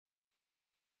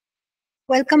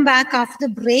Welcome back after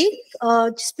the break.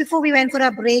 Just before we went for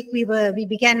our break, we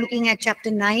began looking at chapter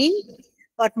 9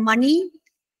 about money,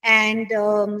 and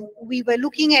we were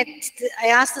looking at. I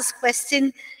asked this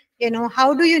question,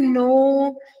 how do you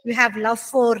know you have love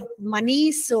for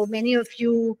money? So many of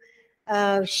you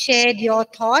shared your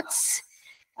thoughts.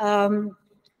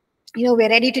 We're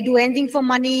ready to do anything for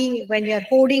money. When we are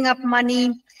holding up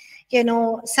money,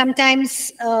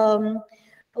 sometimes.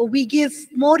 We give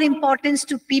more importance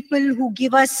to people who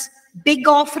give us big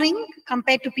offering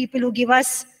compared to people who give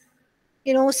us,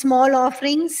 small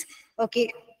offerings.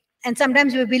 Okay. And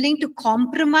sometimes we're willing to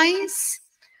compromise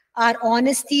our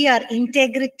honesty, our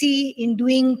integrity in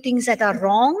doing things that are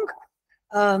wrong,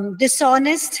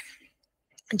 dishonest,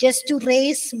 just to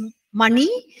raise money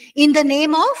in the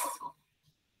name of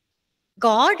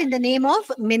God, in the name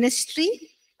of ministry.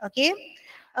 Okay.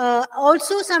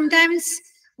 Also, sometimes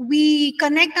we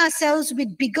connect ourselves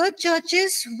with bigger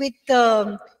churches, with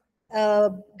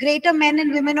greater men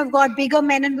and women of God, bigger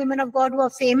men and women of God who are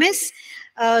famous,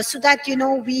 so that,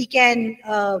 we can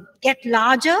get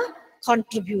larger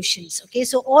contributions. Okay,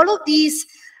 so all of these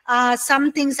are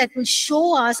some things that will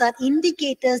show us, are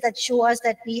indicators that show us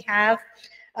that we have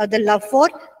the love for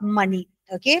money.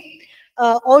 Okay,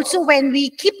 also when we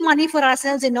keep money for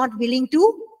ourselves and not willing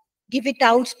to give it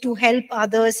out to help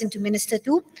others and to minister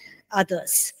to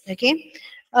others. Okay.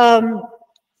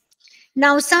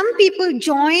 Now, some people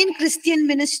join Christian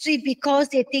ministry because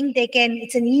they think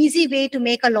it's an easy way to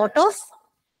make a lot of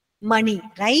money,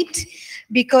 right?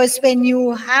 Because when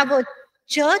you have a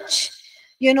church,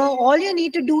 all you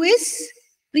need to do is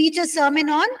preach a sermon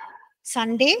on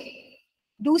Sunday,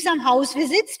 do some house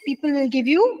visits, people will give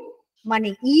you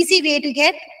money. Easy way to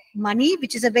get money,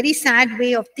 which is a very sad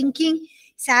way of thinking,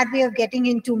 sad way of getting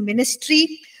into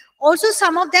ministry. Also,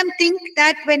 some of them think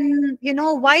that when,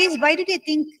 why do they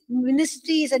think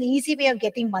ministry is an easy way of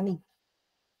getting money?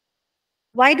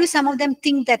 Why do some of them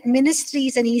think that ministry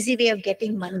is an easy way of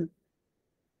getting money?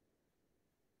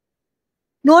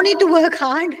 No need to work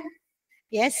hard.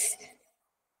 Yes.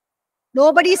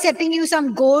 Nobody is setting you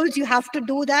some goals. You have to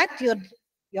do that.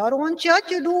 Your own church,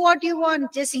 you do what you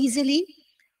want just easily.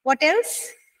 What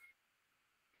else?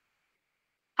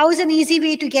 How is an easy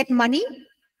way to get money?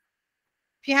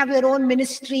 If you have your own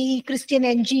ministry, Christian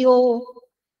NGO,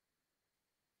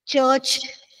 church,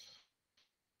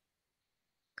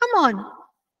 come on.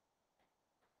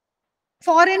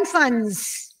 Foreign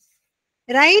funds,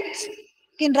 right?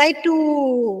 You can write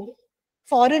to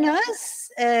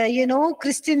foreigners,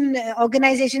 Christian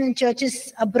organizations and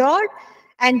churches abroad,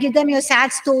 and give them your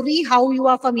sad story, how you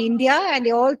are from India, and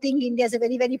they all think India is a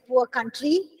very, very poor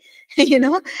country,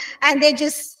 and they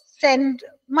just send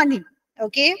money,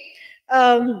 okay?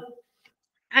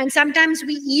 And sometimes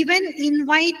we even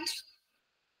invite,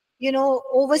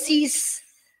 overseas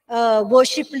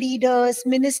worship leaders,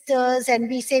 ministers, and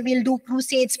we say we'll do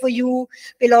crusades for you,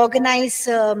 we'll organize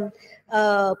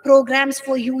programs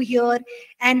for you here.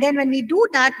 And then when we do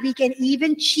that, we can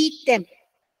even cheat them.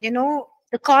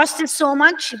 The cost is so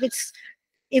much.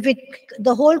 If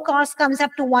the whole cost comes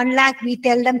up to 1 lakh, we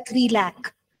tell them 3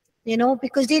 lakh,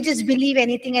 because they just believe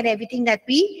anything and everything that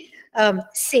we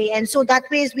say. And so that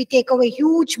way we take away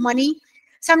huge money.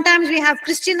 Sometimes we have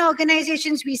Christian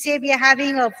organizations, we say we are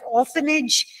having an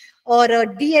orphanage or a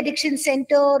de-addiction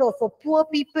center or for poor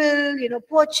people,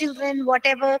 poor children,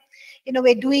 whatever.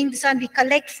 We're doing this and we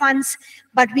collect funds,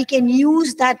 but we can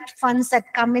use that funds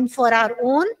that come in for our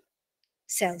own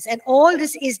selves. And all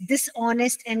this is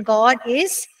dishonest and God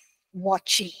is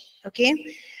watching, okay?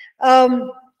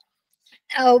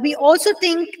 We also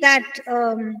think that...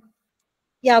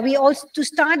 we also to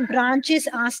start branches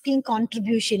asking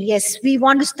contribution. Yes, we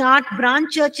want to start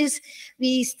branch churches.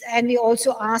 And we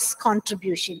also ask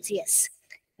contributions. Yes,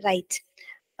 right.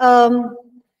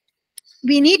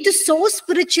 We need to sow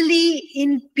spiritually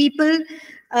in people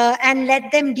and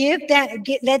let them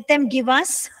give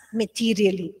us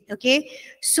materially. Okay,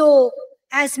 so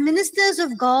as ministers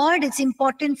of God, it's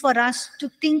important for us to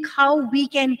think how we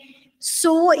can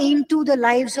sow into the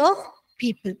lives of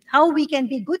people, how we can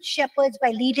be good shepherds by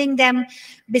leading them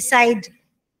beside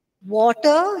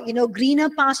water, greener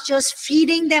pastures,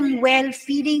 feeding them well,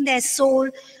 feeding their soul.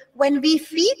 When we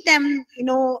feed them,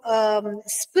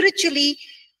 spiritually,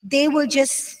 they will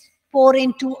just pour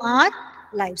into our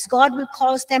lives. God will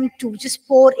cause them to just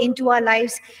pour into our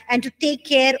lives and to take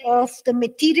care of the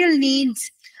material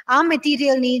needs, our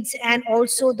material needs, and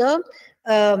also the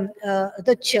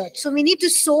church. So we need to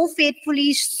sow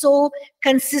faithfully, sow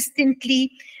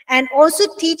consistently, and also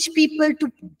teach people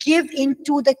to give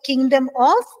into the kingdom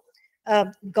of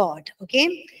God.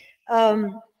 Okay.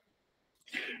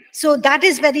 So that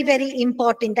is very, very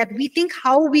important, that we think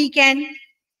how we can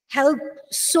help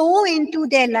sow into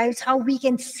their lives, how we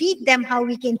can feed them, how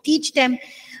we can teach them,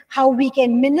 how we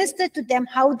can minister to them,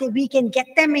 how we can get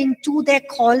them into their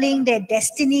calling, their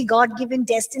destiny, God-given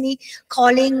destiny,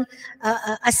 calling,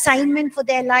 assignment for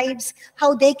their lives,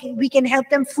 how we can help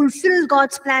them fulfill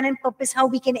God's plan and purpose, how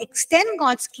we can extend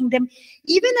God's kingdom.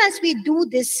 Even as we do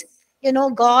this,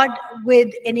 God will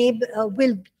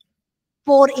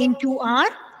pour into our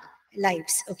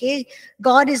lives. Okay,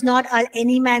 God is not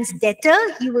any man's debtor.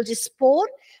 He will just pour.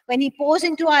 When he pours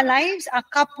into our lives, our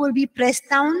cup will be pressed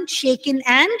down, shaken,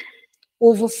 and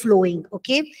overflowing.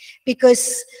 Okay,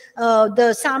 because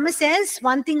the psalmist says,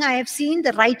 one thing I have seen,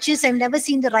 I've never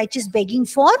seen the righteous begging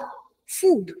for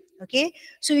food. Okay,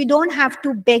 so you don't have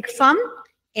to beg from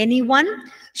anyone.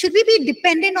 Should we be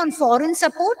dependent on foreign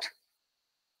support?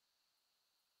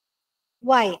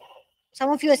 Why? Some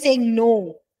of you are saying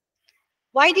no.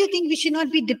 Why do you think we should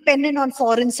not be dependent on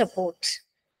foreign support?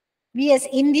 We as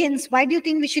Indians, why do you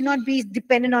think we should not be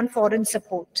dependent on foreign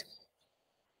support?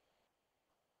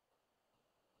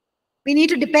 We need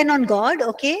to depend on God,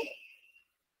 okay?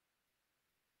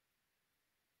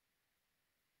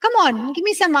 Come on, give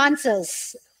me some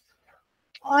answers.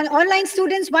 Online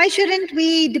students, why shouldn't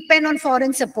we depend on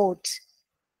foreign support?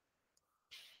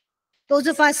 Those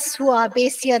of us who are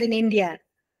based here in India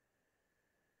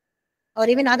or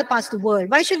even other parts of the world,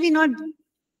 why should we not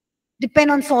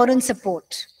depend on foreign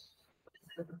support?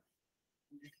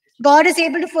 God is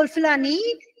able to fulfill our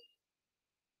need.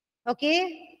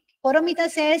 Okay. Paramita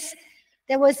says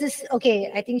there was this,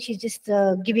 okay, I think she's just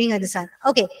giving her the sun.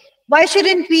 Okay. Why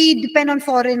shouldn't we depend on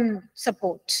foreign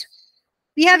support?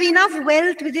 We have enough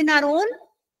wealth within our own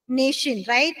nation,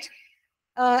 right?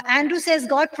 Andrew says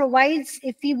God provides.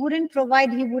 If he wouldn't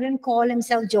provide, he wouldn't call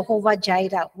himself Jehovah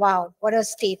Jireh. Wow, what a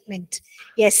statement.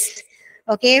 Yes.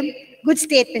 Okay, good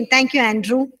statement. Thank you,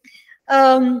 Andrew.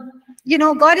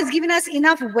 God has given us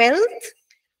enough wealth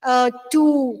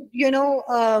to,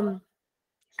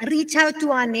 reach out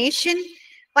to our nation.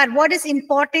 But what is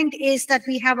important is that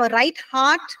we have a right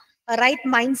heart, a right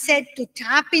mindset to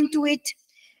tap into it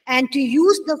and to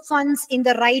use the funds in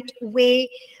the right way,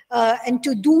 and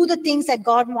to do the things that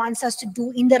God wants us to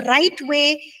do in the right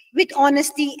way with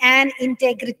honesty and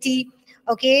integrity.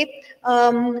 Okay.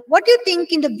 What do you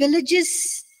think in the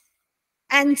villages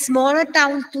and smaller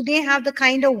towns, do they have the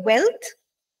kind of wealth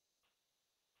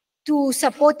to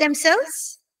support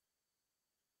themselves?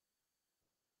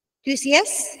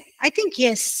 Yes? I think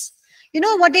yes. You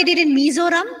know what they did in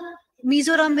Mizoram?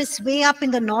 Mizoram is way up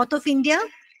in the north of India.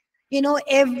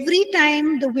 Every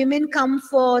time the women come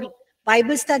for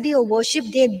Bible study or worship,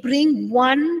 they bring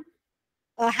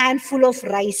a handful of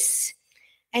rice.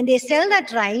 And they sell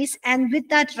that rice. And with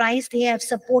that rice, they have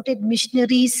supported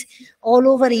missionaries all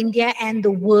over India and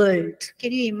the world.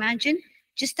 Can you imagine?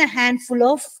 Just a handful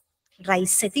of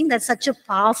rice. I think that's such a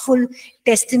powerful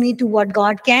testimony to what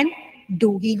God can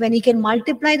do. When he can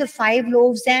multiply the 5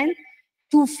 loaves and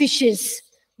 2 fishes,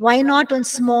 why not on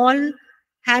small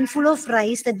handful of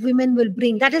rice that women will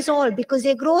bring? That is all, because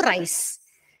they grow rice.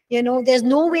 There's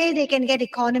no way they can get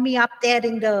economy up there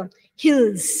in the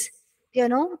hills.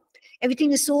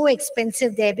 Everything is so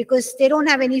expensive there because they don't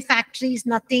have any factories,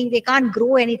 nothing. They can't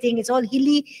grow anything. It's all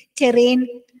hilly terrain.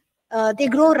 They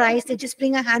grow rice. They just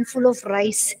bring a handful of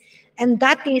rice, and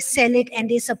that they sell it, and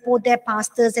they support their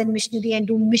pastors and missionary and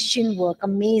do mission work.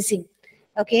 Amazing.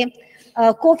 Okay.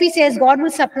 Kofi says God will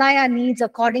supply our needs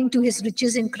according to his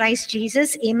riches in Christ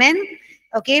Jesus. Amen.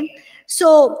 Okay.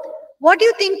 So what do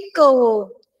you think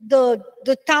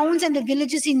the towns and the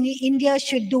villages in India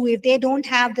should do if they don't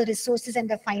have the resources and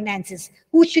the finances?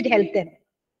 Who should help them?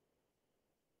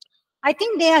 I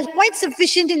think they are quite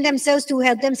sufficient in themselves to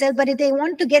help themselves, but if they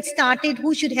want to get started,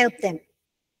 who should help them?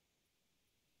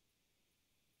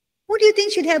 Who do you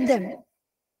think should help them?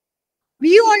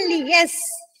 We only, yes,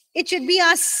 it should be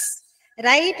us,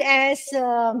 right?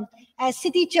 As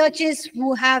city churches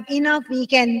who have enough, we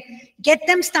can get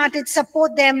them started,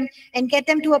 support them, and get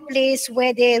them to a place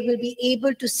where they will be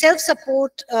able to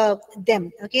self-support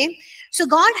them, okay? So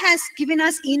God has given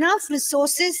us enough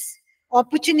resources,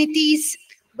 opportunities,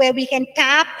 where we can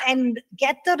tap and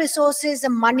get the resources, the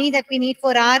money that we need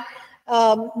for our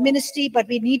ministry, but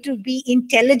we need to be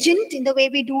intelligent in the way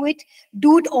we do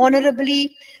it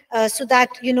honorably, so that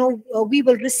we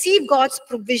will receive God's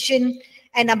provision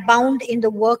and abound in the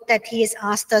work that he has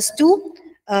asked us to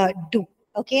do.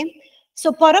 Okay,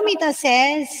 so Paramita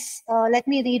says, let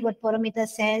me read what Paramita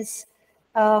says.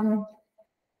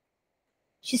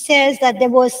 She says that there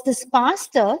was this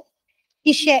pastor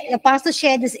The pastor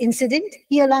shared this incident.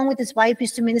 He, along with his wife,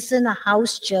 used to minister in a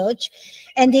house church,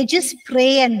 and they just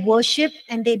pray and worship,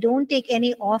 and they don't take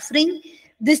any offering.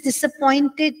 This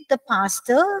disappointed the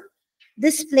pastor.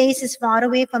 This place is far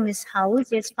away from his house.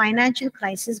 He has financial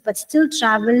crisis, but still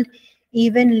traveled,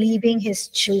 even leaving his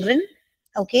children.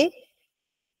 Okay.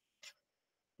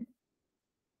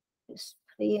 Just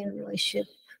pray and worship.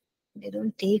 They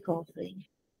don't take offering.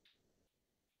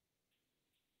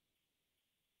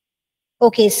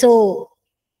 Okay, so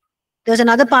there was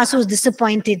another pastor who was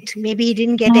disappointed. Maybe he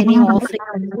didn't get any offering.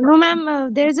 No,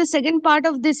 ma'am. There is a second part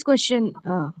of this question.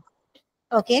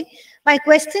 Okay. My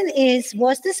question is,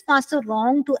 was this pastor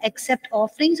wrong to accept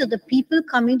offerings, or the people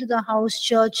coming to the house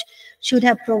church should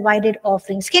have provided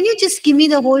offerings? Can you just give me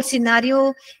the whole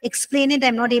scenario, explain it?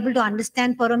 I'm not able to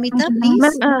understand, Paramita,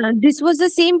 please. Ma'am, this was the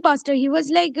same pastor. He was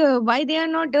like, why they are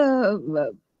not,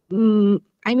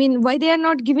 why they are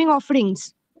not giving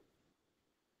offerings?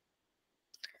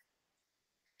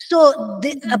 So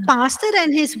a pastor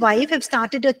and his wife have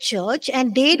started a church,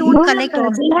 and they don't collect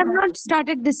offerings. They have not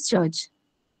started this church.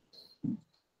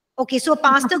 Okay, so a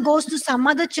pastor goes to some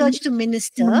other church to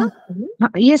minister.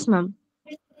 Yes, ma'am.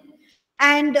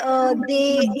 And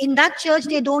in that church,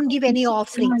 they don't give any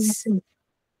offerings.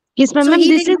 Yes, ma'am. So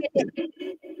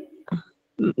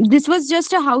this was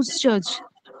just a house church.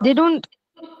 They don't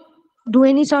do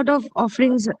any sort of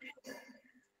offerings.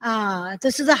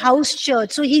 This is a house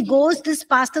church. So this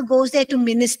pastor goes there to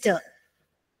minister.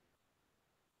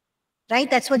 Right?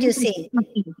 That's what you're saying.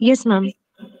 Yes, ma'am.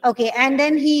 Okay. And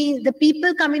then the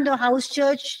people come into house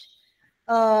church.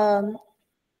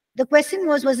 The question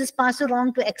was this pastor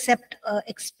wrong to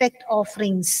expect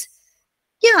offerings?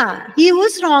 Yeah, he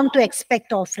was wrong to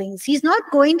expect offerings. He's not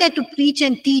going there to preach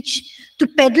and teach, to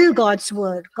peddle God's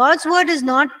word. God's word is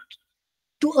not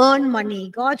to earn money.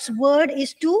 God's word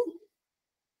is to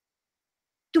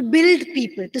build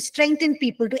people, to strengthen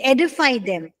people, to edify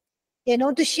them,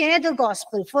 to share the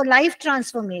gospel for life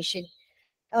transformation.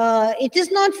 It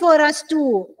is not for us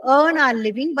to earn our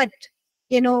living, but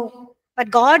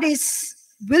God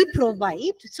will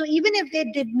provide. So even if they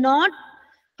did not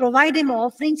provide him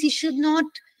offerings, he should not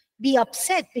be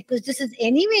upset, because this is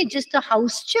anyway just a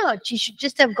house church. He should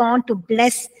just have gone to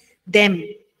bless them,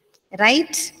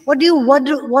 right? What do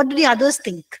the others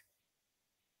think?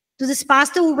 So this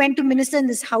pastor who went to minister in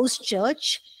this house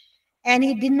church, and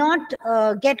he did not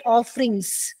get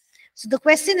offerings. So the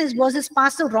question is, was this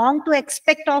pastor wrong to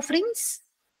expect offerings?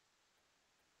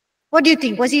 What do you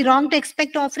think? Was he wrong to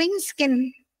expect offerings?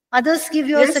 Can others give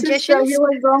your suggestions? He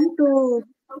was wrong to.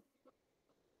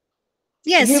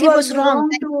 Yes, he was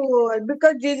wrong to,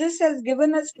 because Jesus has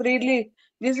given us freely.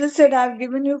 Jesus said, "I have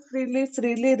given you freely,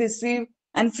 freely receive,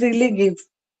 and freely give."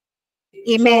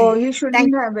 Amen. So he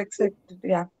shouldn't have accepted.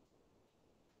 Yeah.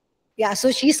 Yeah,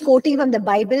 so she's quoting from the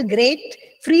Bible. Great.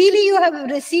 Freely you have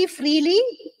received, freely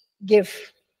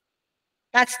give.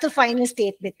 That's the final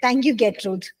statement. Thank you,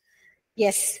 Gertrude.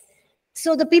 Yes.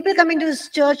 So the people coming to this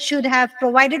church should have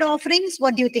provided offerings.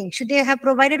 What do you think? Should they have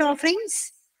provided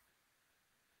offerings?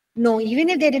 No, even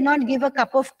if they did not give a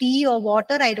cup of tea or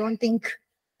water, I don't think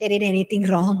they did anything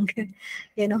wrong.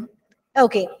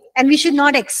 Okay. And we should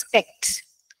not expect.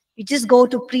 We just go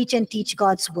to preach and teach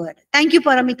God's word. Thank you,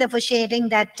 Paramita, for sharing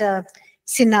that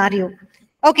scenario.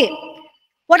 Okay.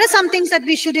 What are some things that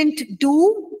we shouldn't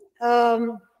do? As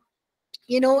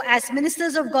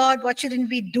ministers of God, what shouldn't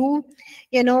we do?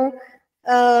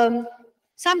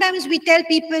 Sometimes we tell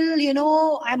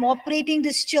people, I'm operating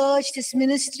this church, this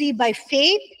ministry by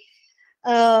faith.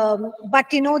 But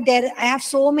I have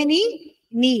so many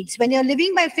needs. When you're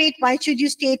living by faith, why should you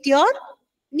state your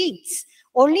needs?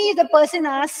 Only if the person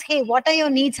asks, hey, what are your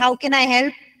needs? How can I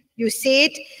help? You say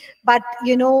it. But,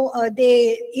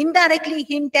 they indirectly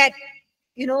hint at,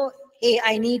 hey,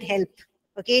 I need help.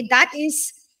 Okay, that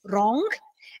is wrong.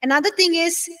 Another thing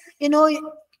is,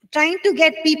 trying to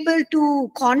get people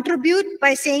to contribute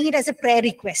by saying it as a prayer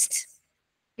request.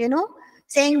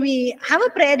 Saying we have a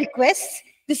prayer request.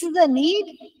 This is a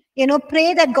need,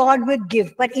 pray that God would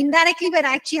give. But indirectly, we're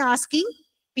actually asking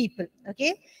people,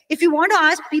 okay? If you want to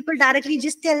ask people directly,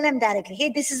 just tell them directly, hey,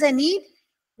 this is a need.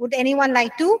 Would anyone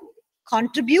like to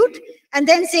contribute? And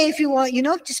then say, if you want,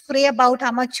 just pray about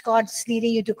how much God's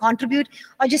leading you to contribute,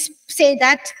 or just say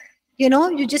that,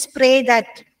 you just pray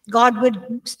that God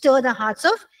would stir the hearts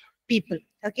of people,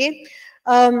 okay?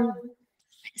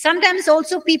 Sometimes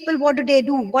also people, what do they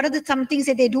do? What are some things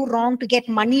that they do wrong to get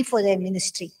money for their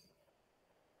ministry?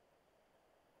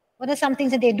 What are some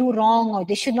things that they do wrong or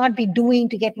they should not be doing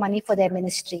to get money for their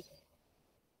ministry?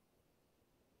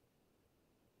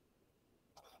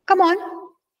 Come on.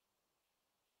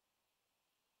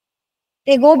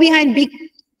 They go behind big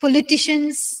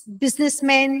politicians,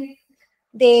 businessmen.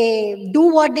 They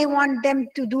do what they want them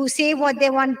to do, say what they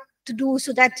want to do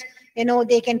so that,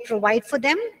 they can provide for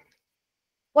them.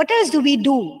 What else do we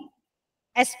do?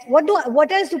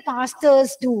 What else do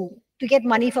pastors do to get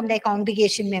money from their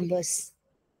congregation members?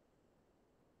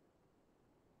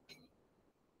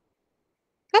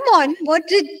 Come on, what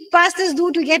did pastors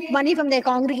do to get money from their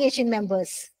congregation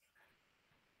members?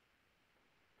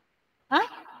 Huh?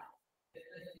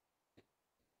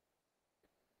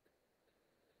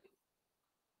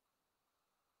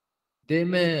 They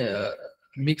may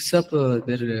mix up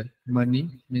their money,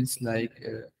 means like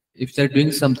if they're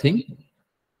doing something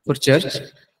for church,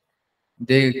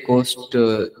 they cost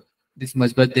this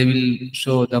much, but they will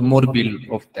show the more bill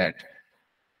of that.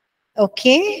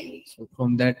 Okay. So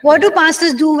from that, what do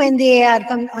pastors do when they are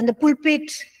on the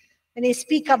pulpit, when they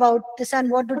speak about the Son?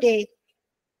 What do they?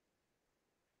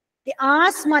 They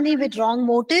ask money with wrong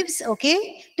motives.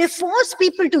 Okay, they force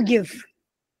people to give.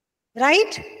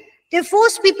 Right? They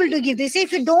force people to give. They say,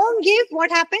 if you don't give,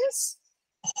 what happens?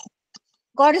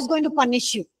 God is going to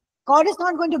punish you. God is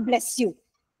not going to bless you.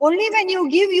 Only when you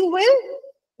give, you will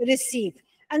receive.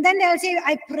 And then they'll say,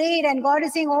 I prayed, and God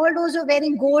is saying, all those who are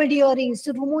wearing gold earrings,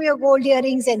 to remove your gold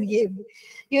earrings and give.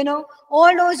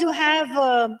 All those who have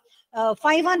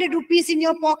 500 rupees in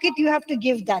your pocket, you have to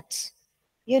give that.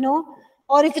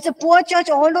 Or if it's a poor church,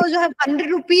 all those who have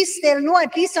 100 rupees, they'll know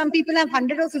at least some people have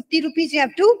 100 or 50 rupees, you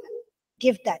have to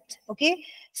give that. Okay.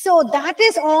 So that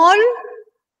is all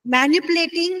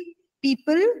manipulating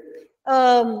people.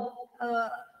 Kofi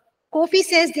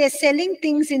says they're selling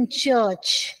things in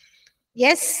church.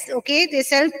 Yes. Okay. They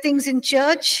sell things in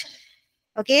church.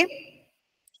 Okay.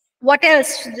 What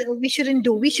else we shouldn't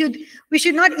do? We should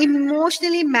not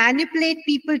emotionally manipulate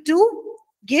people to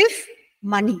give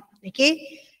money.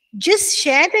 Okay. Just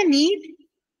share the need.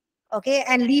 Okay.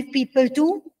 And leave people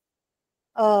to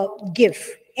give.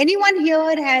 Anyone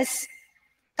here has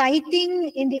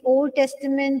tithing in the Old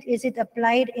Testament? Is it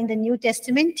applied in the New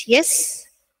Testament? Yes,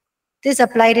 this is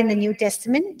applied in the New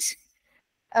Testament.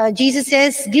 Jesus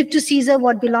says, give to Caesar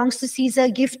what belongs to Caesar,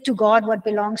 give to God what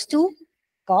belongs to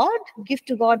God, give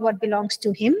to God what belongs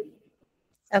to him.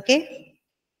 Okay,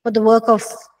 for the work of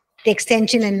the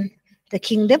extension and the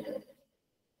kingdom.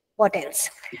 What else?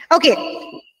 Okay.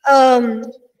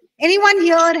 Anyone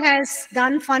here has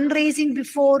done fundraising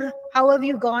before? How have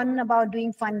you gone about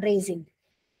doing fundraising?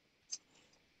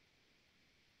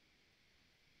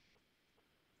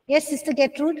 Yes, Sister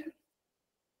Gertrude?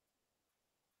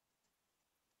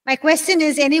 My question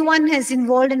is, anyone has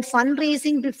involved in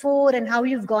fundraising before, and how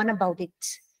you've gone about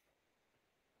it?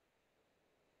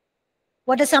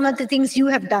 What are some of the things you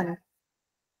have done?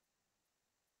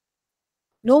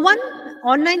 No one?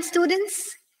 Online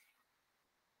students?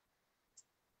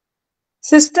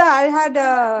 Sister, I had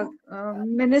a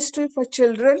ministry for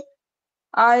children.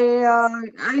 I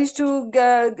used to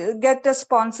get a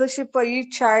sponsorship for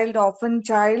each child, orphan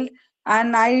child,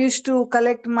 and I used to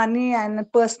collect money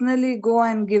and personally go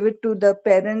and give it to the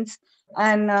parents.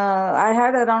 And I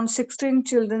had around 16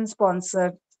 children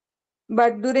sponsored.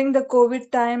 But during the COVID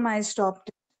time, I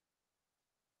stopped.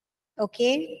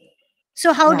 Okay.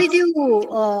 So how did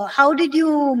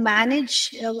you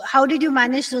manage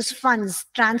those funds?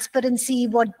 Transparency,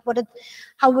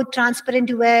 how would transparent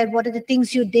you were? What are the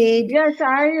things you did? Yes,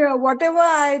 I whatever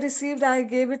I received, I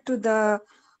gave it to the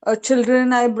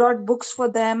children. I brought books for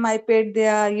them. I paid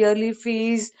their yearly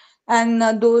fees, and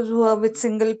those who are with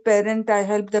single parent, I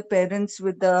helped the parents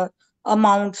with the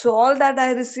amount. So all that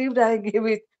I received, I gave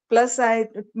it. Plus, I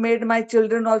made my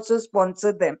children also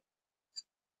sponsor them.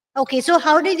 Okay, so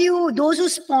how did you, those who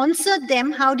sponsored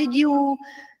them, how did you,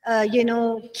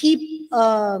 keep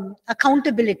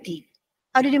accountability?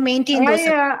 How did you maintain those?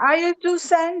 I used to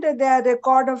send their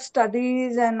record of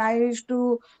studies, and I used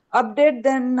to update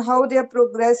them how they are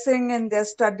progressing in their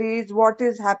studies, what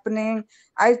is happening.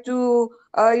 I used to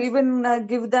even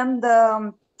give them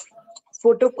the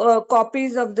photo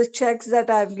copies of the checks that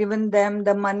I've given them,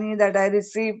 the money that I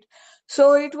received.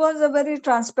 So it was a very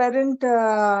transparent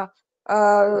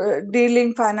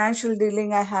dealing, financial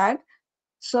dealing I had.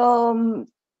 So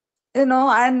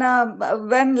and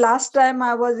when last time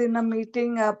I was in a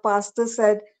meeting, a pastor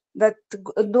said that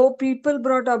though people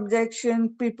brought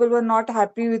objection, people were not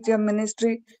happy with your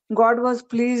ministry, God was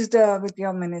pleased with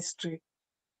your ministry.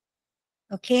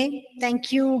 Okay,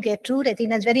 thank you, Gertrude. I think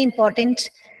that's very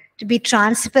important to be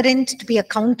transparent, to be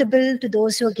accountable to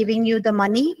those who are giving you the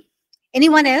money.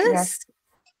 Anyone else? Yes.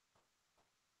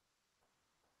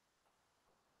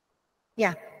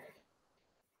 Yeah.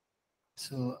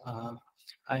 So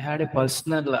I had a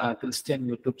personal Christian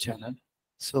YouTube channel.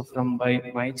 So from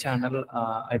my channel,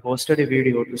 I posted a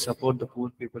video to support the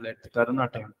poor people at the Corona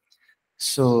time.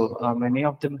 So many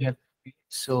of them helped me.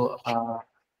 So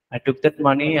I took that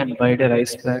money and buy the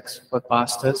rice bags for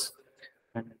pastors,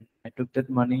 and I took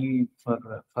that money for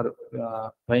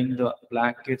buying the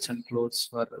blankets and clothes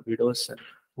for widows and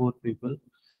poor people.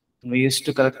 We used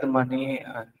to collect the money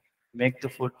and make the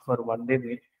food for one day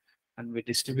meal, and we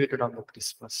distributed on the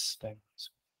Christmas time.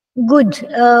 Good.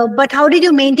 But how did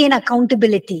you maintain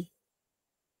accountability?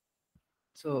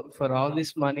 So for all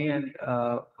this money, and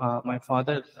my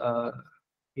father,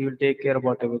 he will take care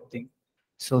about everything.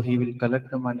 So he will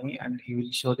collect the money and he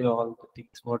will show you all the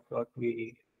things what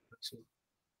we. So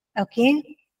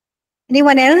Okay.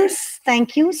 Anyone else?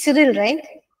 Thank you. Cyril, right?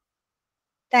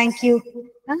 Thank you.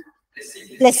 Huh?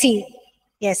 Blessy.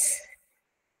 Yes.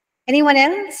 Anyone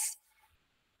else?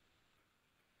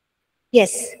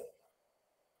 Yes.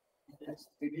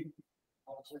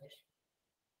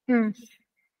 Hmm.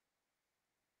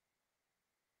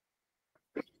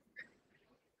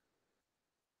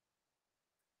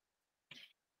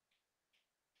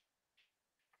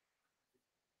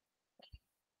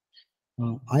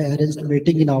 I arranged a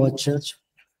meeting in our church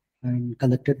and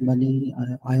collected money.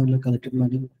 I only collected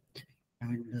money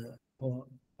and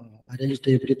arranged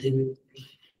everything.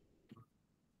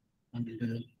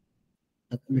 And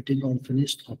that meeting all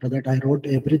finished. After that, I wrote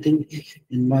everything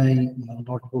in my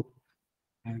notebook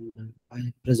and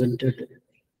I presented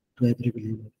to every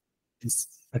believer.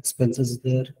 This expenses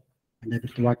there and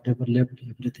everything, whatever left,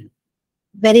 everything.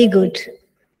 Very good.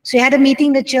 So he had a meeting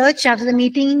in the church. After the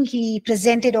meeting, he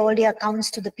presented all the accounts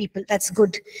to the people. That's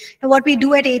good. And what we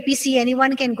do at APC,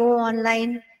 anyone can go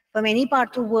online from any part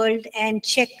of the world and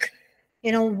check,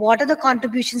 what are the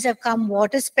contributions have come,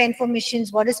 what is spent for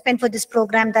missions, what is spent for this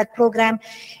program, that program.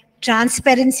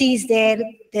 Transparency is there.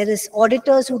 There is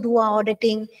auditors who do our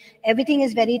auditing. Everything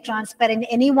is very transparent.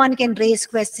 Anyone can raise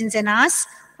questions and ask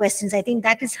questions. I think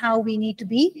that is how we need to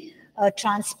be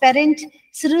transparent.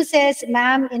 Cyril says,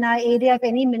 ma'am, in our area, if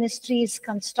any ministry is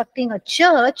constructing a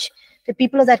church, the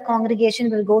people of that congregation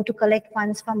will go to collect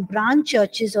funds from branch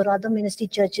churches or other ministry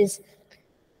churches.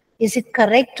 Is it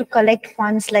correct to collect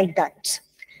funds like that?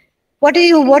 What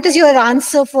is your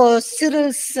answer for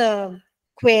Cyril's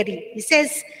query? He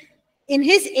says, in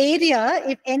his area,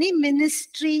 if any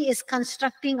ministry is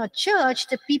constructing a church,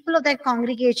 the people of that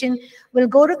congregation will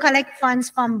go to collect funds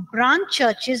from branch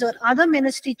churches or other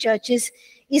ministry churches.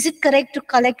 Is it correct to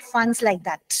collect funds like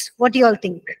that? What do you all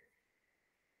think?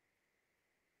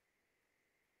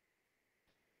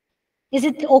 Is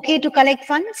it okay to collect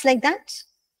funds like that?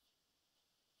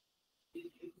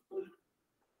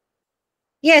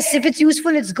 Yes, if it's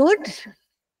useful, it's good.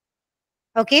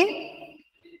 Okay.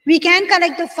 We can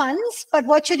collect the funds, but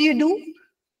what should you do?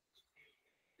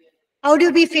 How do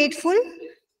you be faithful?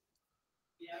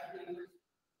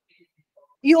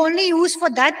 You only use for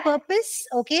that purpose,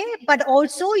 okay? But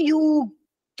also you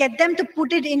get them to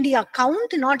put it in the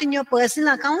account, not in your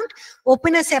personal account.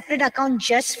 Open a separate account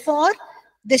just for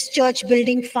this church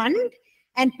building fund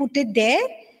and put it there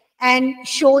and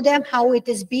show them how it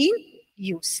is being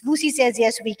used. Lucy says,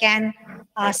 yes, we can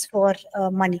ask for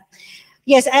money.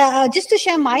 Yes, just to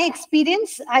share my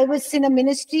experience, I was in a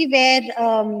ministry where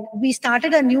we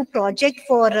started a new project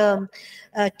for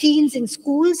teens in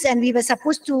schools, and we were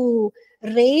supposed to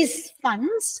raise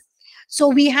funds. So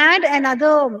we had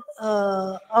another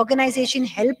organization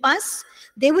help us.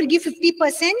 They would give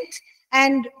 50%,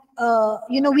 and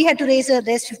we had to raise the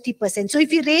rest 50%. So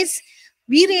if we raise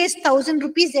 1,000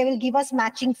 rupees, they will give us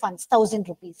matching funds, 1,000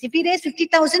 rupees. If we raise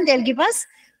 50,000, they'll give us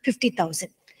 50,000.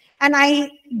 And I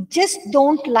just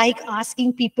don't like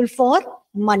asking people for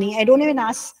money. I don't even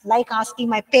like asking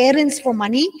my parents for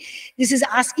money. This is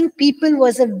asking people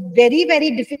was a very,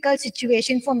 very difficult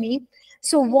situation for me.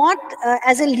 So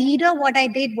as a leader, what I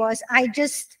did was I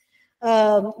just,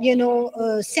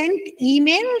 sent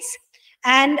emails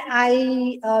and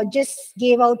I just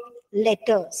gave out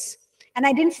letters. And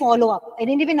I didn't follow up. I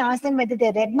didn't even ask them whether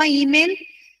they read my email,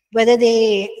 whether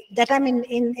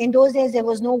in those days, there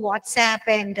was no WhatsApp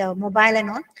and mobile and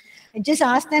all. I just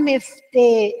asked them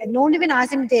don't even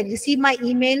ask them if they received my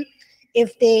email,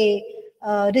 if they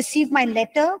received my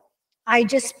letter. I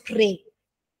just pray,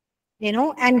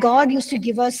 and God used to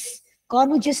God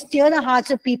would just stir the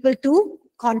hearts of people to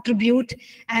contribute.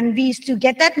 And we used to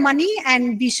get that money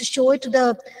and we used to show it to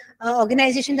the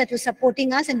organization that was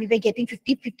supporting us, and we were getting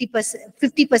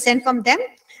 50% from them.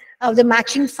 Of the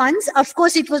matching funds. Of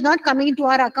course, it was not coming into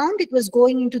our account. It was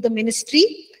going into the ministry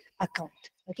account.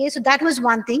 Okay, so that was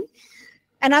one thing.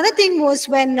 Another thing was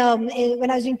when I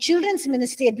was in children's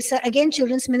ministry, again,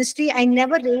 children's ministry, I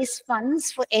never raised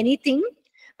funds for anything.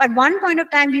 But one point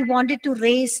of time, we wanted to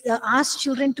ask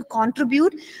children to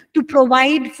contribute to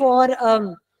provide for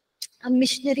a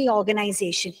missionary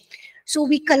organization. So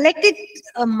we collected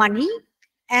money,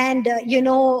 and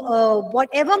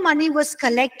whatever money was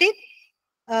collected,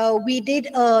 we did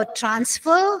a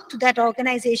transfer to that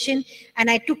organization, and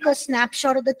I took a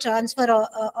snapshot of the transfer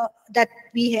that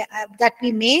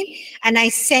we made, and I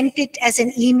sent it as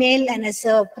an email and as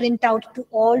a printout to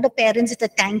all the parents as a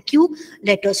thank you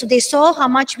letter. So they saw how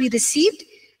much we received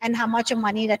and how much of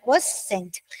money that was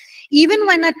sent. Even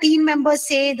when our team members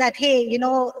say that, hey,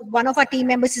 one of our team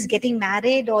members is getting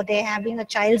married or they're having a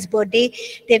child's birthday,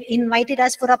 they've invited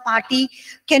us for a party,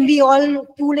 can we all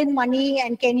pool in money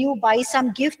and can you buy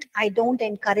some gift? I don't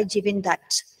encourage even that.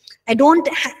 I don't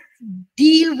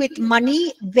deal with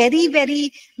money, very,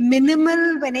 very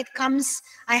minimal when it comes.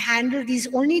 I handle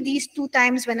only these 2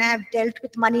 times when I have dealt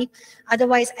with money.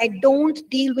 Otherwise, I don't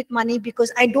deal with money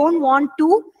because I don't want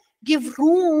to give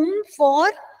room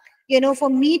for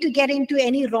me to get into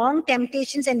any wrong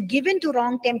temptations and give into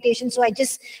wrong temptations. So I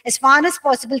just, as far as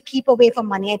possible, keep away from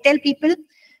money. I tell people,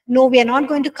 no, we are not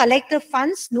going to collect the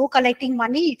funds, no collecting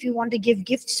money. If you want to give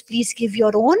gifts, please give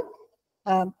your own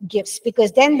gifts,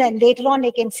 because then later on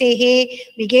they can say, hey,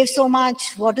 we gave so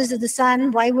much, what is the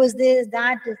son, why was this,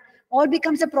 that, all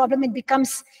becomes a problem. It can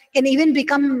even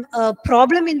become a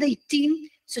problem in the team.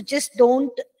 So just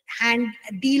don't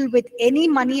deal with any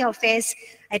money affairs.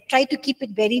 I try to keep it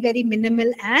very, very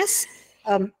minimal as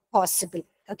possible.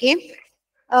 Okay.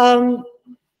 The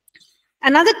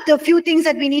few things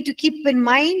that we need to keep in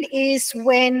mind is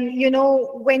when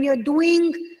you're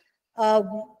doing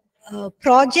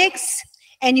projects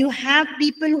and you have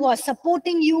people who are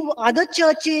supporting you, other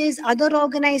churches, other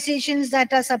organizations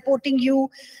that are supporting you,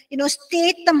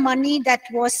 state the money that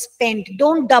was spent.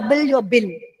 Don't double your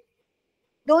bill.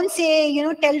 Don't say,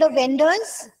 tell the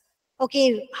vendors,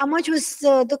 okay, how much was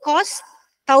the cost?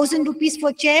 1,000 rupees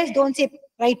for chairs. Don't say,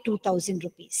 write 2,000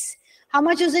 rupees. How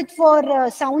much was it for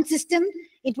sound system?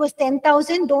 It was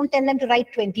 10,000. Don't tell them to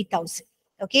write 20,000.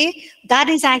 Okay, that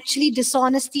is actually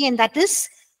dishonesty and that is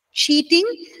cheating.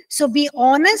 So be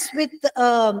honest with,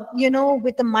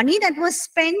 with the money that was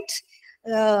spent.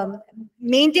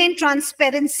 Maintain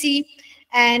transparency,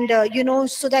 and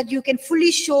so that you can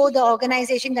fully show the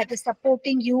organization that is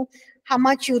supporting you how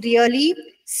much you really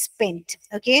spent.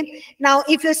 Okay, now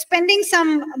if you're spending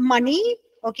some money,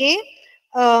 okay,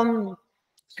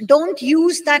 don't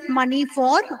use that money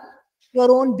for your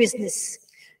own business.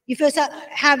 If you're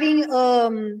having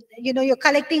you're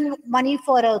collecting money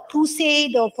for a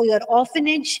crusade or for your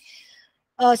orphanage,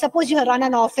 suppose you run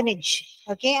an orphanage,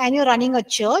 okay, and you're running a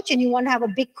church and you want to have a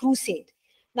big crusade.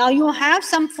 Now you have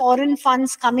some foreign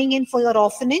funds coming in for your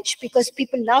orphanage because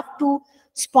people love to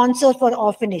sponsor for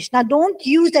orphanage. Now don't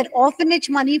use that orphanage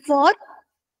money for,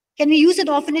 can we use that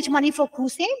orphanage money for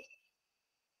crusade?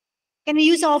 Can we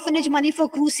use orphanage money for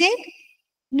crusade?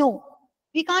 No,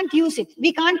 we can't use it.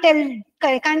 We can't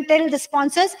tell the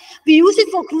sponsors, we use it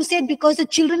for crusade because the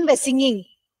children were singing.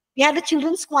 We had a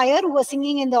children's choir who were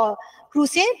singing in the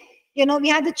crusade. We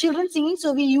had the children singing,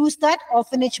 so we use that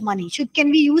orphanage money. Can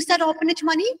we use that orphanage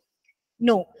money?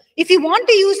 No. If you want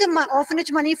to use the orphanage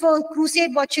money for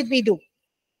crusade, what should we do?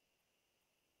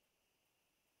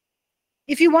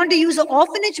 If you want to use the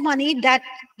orphanage money that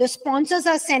the sponsors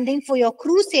are sending for your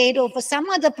crusade or for some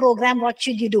other program, what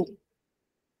should you do?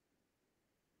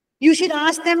 You should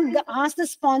ask the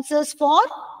sponsors for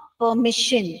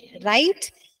permission,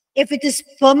 right? If it is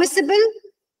permissible,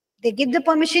 they give the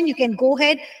permission, you can go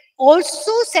ahead.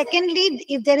 Also, secondly,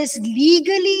 if there is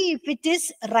legally, if it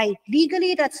is right,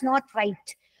 legally that's not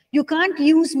right. You can't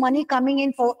use money coming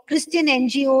in for Christian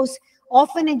NGOs,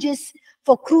 orphanages,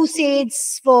 for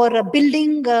crusades, for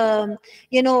building,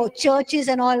 churches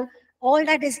and all. All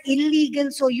that is illegal.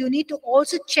 So you need to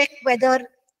also check whether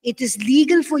it is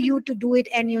legal for you to do it,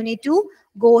 and you need to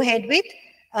go ahead with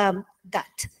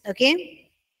that. Okay.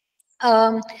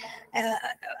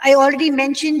 I already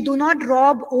mentioned, do not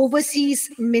rob overseas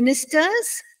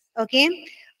ministers. Okay.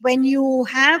 When you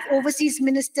have overseas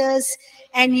ministers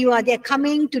and they're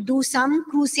coming to do some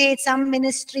crusade, some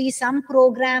ministry, some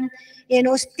program,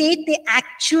 state the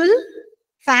actual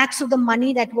facts of the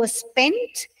money that was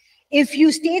spent. If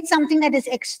you state something that is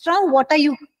extra, what are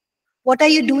you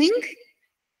doing?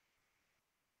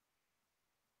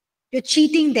 You're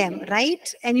cheating them,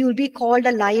 right? And you'll be called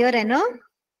a liar and a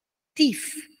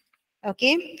thief.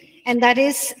 Okay, and that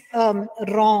is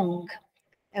wrong.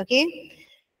 Okay,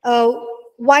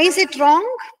 why is it wrong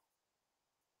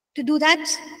to do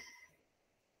that?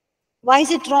 Why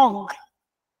is it wrong?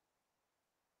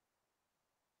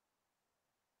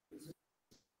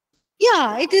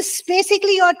 Yeah, it is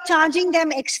basically you're charging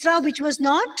them extra, which was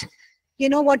not,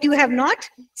 what you have not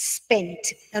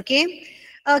spent. Okay.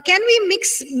 Can we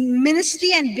mix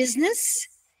ministry and business?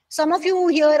 Some of you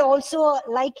here also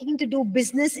liking to do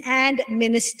business and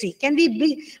ministry. Can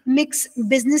we mix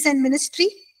business and ministry?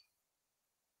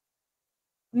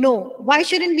 No. Why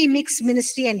shouldn't we mix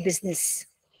ministry and business?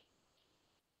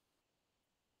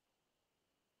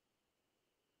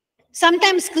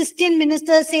 Sometimes Christian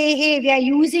ministers say, hey, we are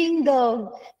using the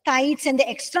tithes and the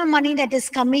extra money that is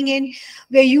coming in,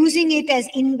 we're using it as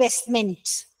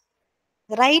investment,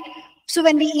 right? So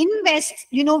when we invest,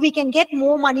 we can get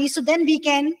more money. So then we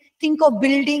can think of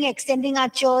building, extending our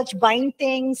church, buying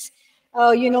things,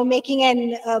 making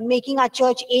our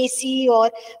church AC,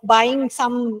 or buying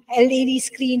some LED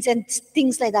screens and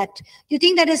things like that. Do you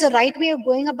think that is a right way of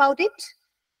going about it?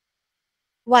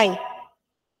 Why?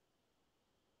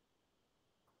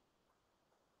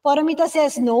 Paramita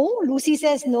says no. Lucy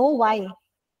says no. Why?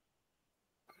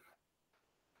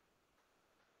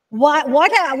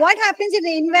 What happens if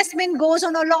the investment goes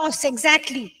on a loss?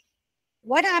 Exactly.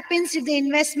 What happens if the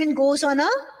investment goes on a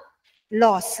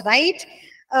loss, right?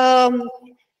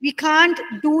 We can't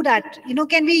do that.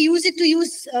 Can we use it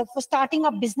for starting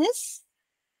a business?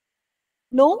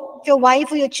 No. If your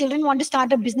wife or your children want to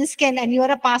start a business, and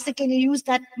you're a pastor, can you use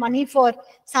that money for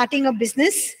starting a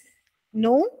business?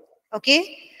 No.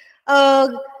 Okay.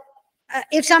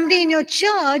 If somebody in your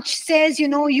church says,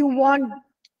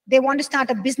 they want to start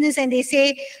a business, and they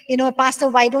say, Pastor,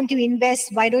 why don't you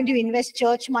invest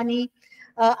church money?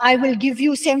 I will give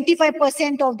you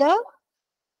 75% of the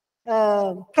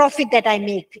profit that I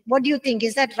make. What do you think?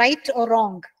 Is that right or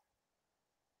wrong?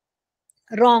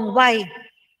 Wrong. Why?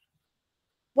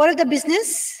 What if the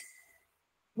business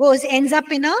ends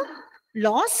up in a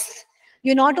loss?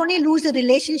 You not only lose the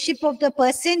relationship of the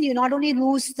person, you not only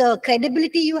lose the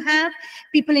credibility you have,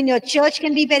 people in your church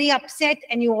can be very upset,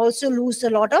 and you also lose a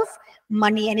lot of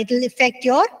money, and it will affect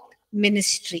your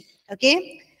ministry.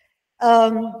 Okay.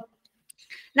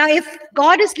 Now, if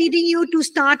God is leading you to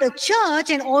start a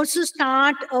church and also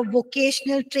start a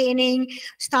vocational training,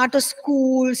 start a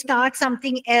school, start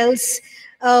something else,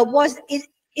 can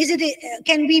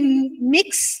we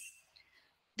mix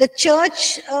the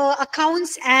church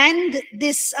accounts and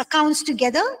this accounts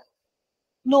together?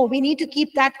 No, we need to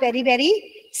keep that very,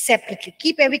 very separately.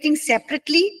 Keep everything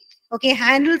separately. Okay,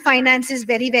 handle finances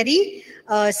very, very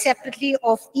separately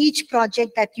of each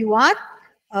project that you are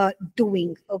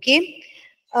doing. Okay.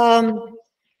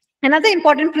 Another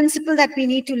important principle that we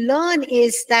need to learn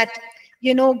is that,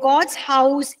 God's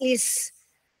house is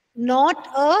not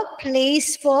a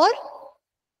place for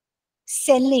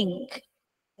selling,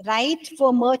 right?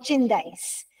 For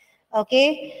merchandise.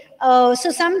 Okay.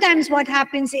 So sometimes what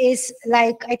happens is,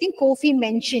 like I think Kofi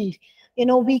mentioned,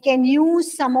 we can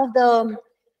use some of the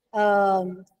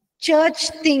church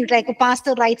things, like a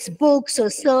pastor writes books or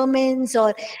sermons,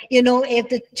 or if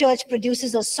the church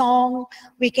produces a song,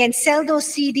 we can sell those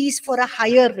CDs for a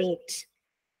higher rate.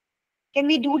 Can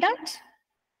we do that?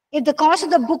 If the cost of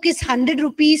the book is 100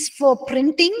 rupees for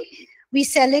printing, we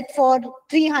sell it for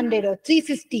 300 or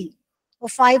 350 or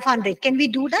 500. Can we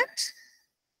do that?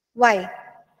 Why?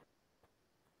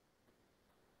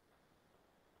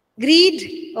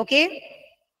 Greed. Okay.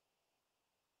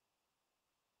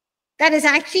 That is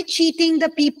actually cheating the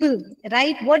people,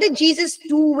 right? What did Jesus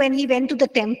do when he went to the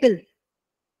temple?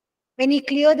 When he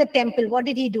cleared the temple, what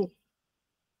did he do?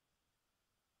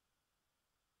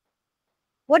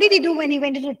 What did he do when he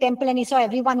went to the temple and he saw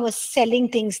everyone was selling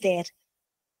things there?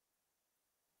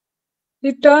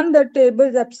 He turned the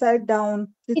tables upside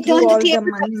down. He turned the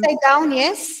tables upside down,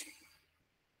 yes.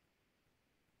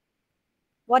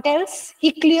 What else?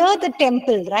 He cleared the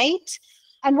temple, right?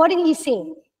 And what did he say?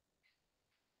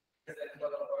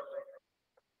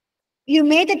 You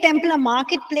made the temple a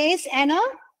marketplace and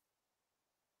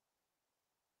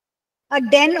a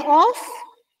den of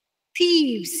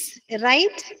thieves,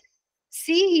 right?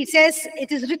 See, he says,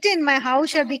 it is written, my house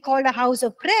shall be called a house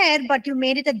of prayer, but you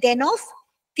made it a den of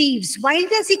thieves. Why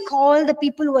does he call the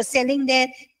people who are selling there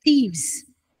thieves?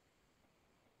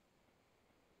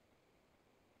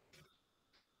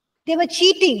 They were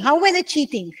cheating. How were they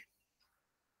cheating?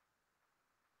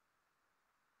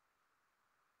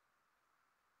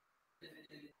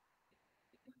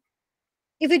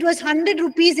 If it was 100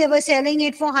 rupees, they were selling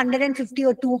it for 150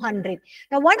 or 200.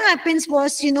 Now, what happens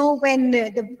was, when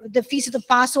the feast of the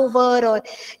Passover, or,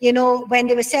 when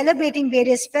they were celebrating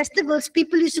various festivals,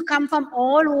 people used to come from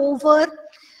all over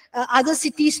other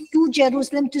cities to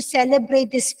Jerusalem to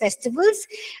celebrate these festivals.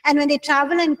 And when they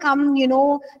travel and come,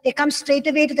 they come straight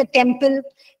away to the temple.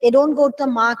 They don't go to the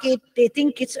market. They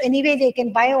think it's anyway, they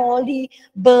can buy all the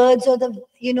birds or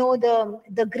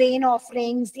the grain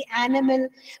offerings, the animal,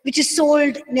 which is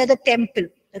sold near the temple.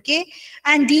 Okay.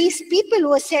 And these people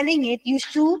who are selling it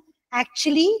used to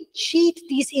actually cheat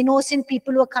these innocent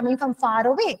people who are coming from far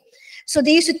away. So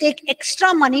they used to take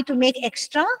extra money to make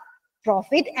extra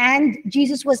profit. And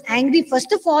Jesus was angry,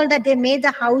 first of all, that they made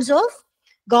the house of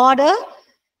God a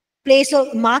place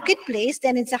of marketplace.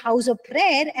 Then it's a house of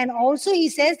prayer. And also he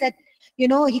says that,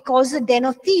 he calls it a den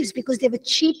of thieves because they were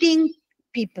cheating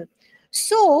people.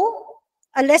 So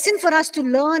a lesson for us to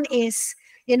learn is,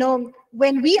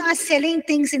 when we are selling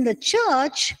things in the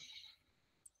church,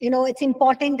 it's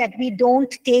important that we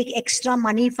don't take extra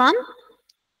money from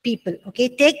people. Okay,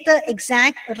 take the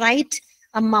exact right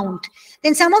amount.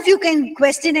 Then some of you can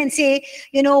question and say,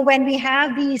 when we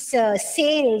have these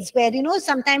sales where,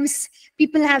 sometimes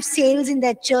people have sales in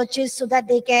their churches so that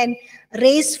they can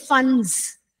raise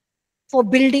funds for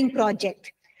building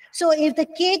project. So if the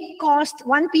cake cost,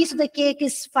 one piece of the cake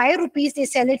is 5 rupees, they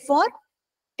sell it for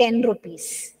 10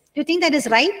 rupees. Do you think that is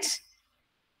right?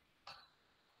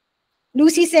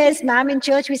 Lucy says, ma'am, in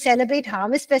church we celebrate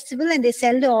harvest festival and they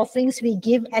sell the offerings we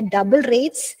give at double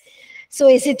rates. So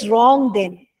is it wrong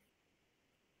then?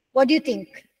 What do you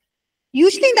think?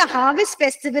 Usually in the harvest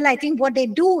festival, I think what they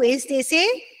do is they say,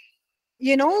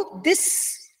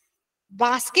 this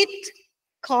basket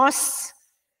costs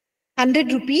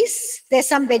 100 rupees. There's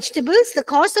some vegetables. The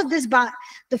cost of this,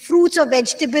 the fruits or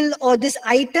vegetable or this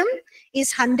item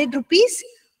is 100 rupees.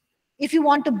 If you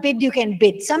want to bid, you can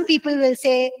bid. Some people will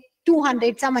say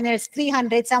 200, someone else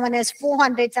 300, someone else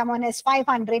 400, someone else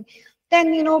 500.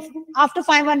 Then, after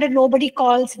 500, nobody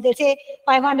calls. They say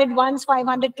 500 once,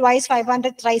 500 twice,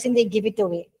 500 thrice, and they give it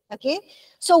away. Okay.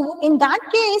 So in that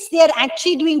case, they are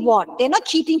actually doing what? They're not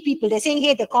cheating people. They're saying,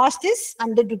 hey, the cost is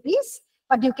 100 rupees,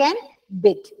 but you can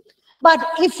bid. But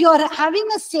if you're having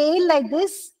a sale like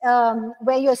this,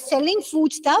 where you're selling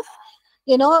food stuff,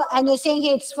 and you're saying,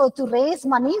 hey, it's to raise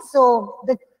money. So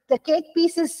the cake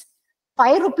piece is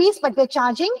 5 rupees, but we're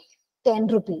charging 10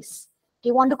 rupees. Do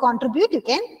you want to contribute? You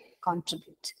can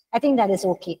contribute. I think that is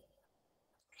okay.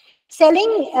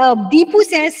 Selling, Deepu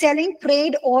says, selling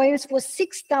prayed oils for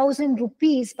 6,000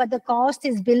 rupees, but the cost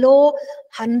is below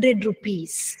 100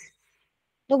 rupees.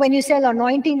 So when you sell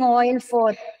anointing oil for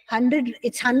 100,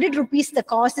 it's 100 rupees, the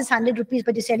cost is 100 rupees,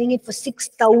 but you're selling it for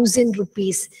 6,000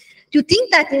 rupees. Do you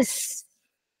think that is,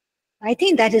 I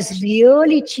think that is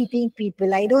really cheating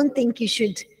people. I don't think you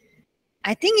should.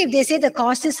 I think if they say the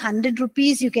cost is 100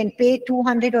 rupees, you can pay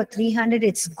 200 or 300,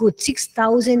 it's good.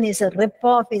 6,000 is a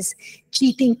rip-off, is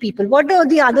cheating people. What do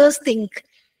the others think?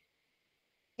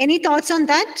 Any thoughts on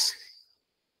that?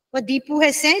 What Deepu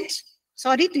has said?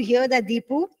 Sorry to hear that,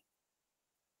 Deepu.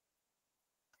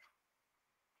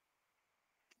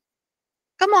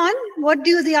 Come on, what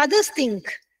do the others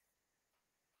think?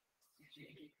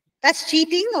 That's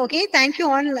cheating, okay? Thank you,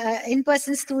 all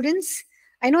in-person students.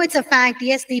 I know it's a fact.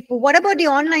 Yes, Deepu. What about the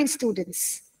online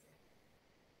students?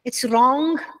 It's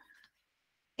wrong.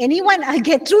 Anyone,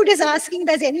 Gertrude is asking,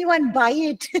 does anyone buy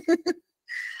it?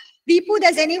 Deepu,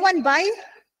 does anyone buy?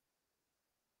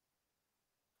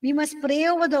 We must pray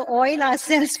over the oil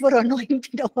ourselves for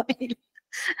anointed oil.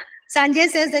 Sanjay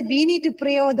says that we need to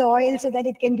pray over the oil so that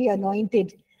it can be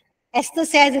anointed. Esther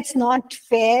says it's not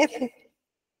fair.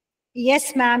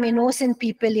 Yes, ma'am, innocent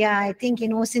people. Yeah, I think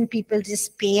innocent people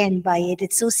just pay and buy it.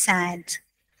 It's so sad.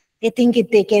 They think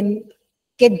they can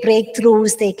get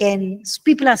breakthroughs.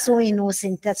 People are so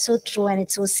innocent. That's so true and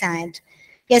it's so sad.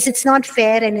 Yes, it's not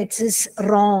fair and it is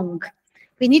wrong.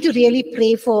 We need to really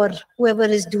pray for whoever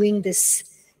is doing this,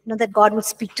 that God would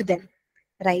speak to them.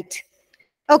 Right.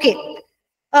 Okay.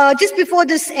 Just before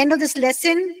this end of this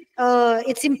lesson,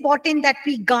 it's important that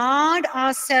we guard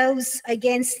ourselves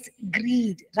against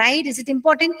greed, right? Is it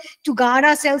important to guard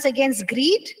ourselves against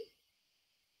greed?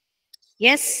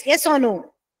 Yes, yes or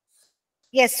no?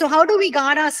 Yes. So how do we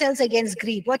guard ourselves against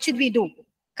greed? What should we do?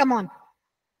 Come on.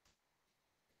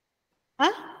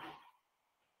 Huh?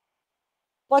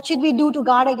 What should we do to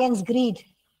guard against greed?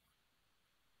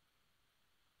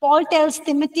 Paul tells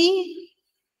Timothy,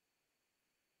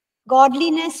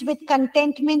 godliness with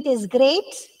contentment is great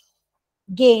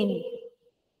gain.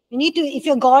 You need to, if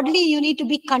you're godly, you need to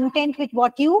be content with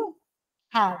what you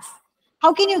have.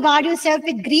 How can you guard yourself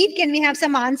with greed? Can we have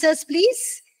some answers,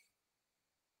 please?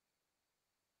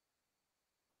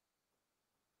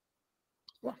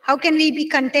 How can we be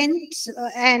content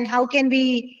and how can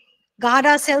we guard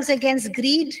ourselves against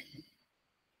greed?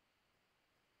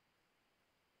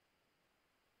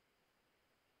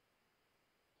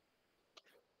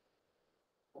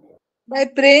 By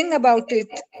praying about it.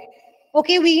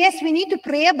 Okay, we need to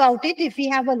pray about it. If we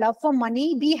have a love for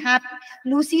money, be happy.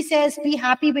 Lucy says, be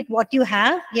happy with what you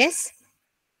have. Yes.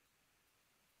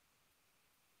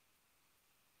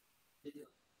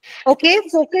 Okay,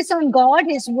 focus on God,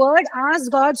 His word. Ask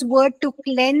God's word to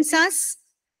cleanse us.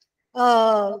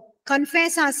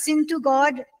 Confess our sin to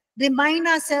God. Remind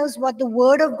ourselves what the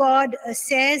word of God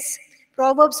says.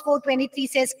 Proverbs 4:23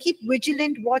 says, keep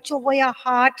vigilant, watch over your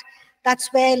heart.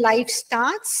 That's where life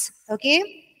starts. Okay.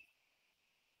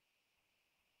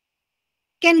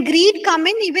 Can greed come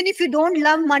in? Even if you don't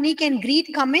love money, can greed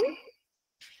come in?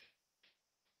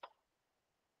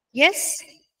 Yes.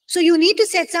 So you need to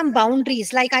set some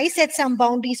boundaries. Like I set some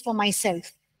boundaries for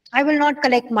myself. I will not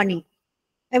collect money.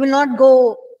 I will not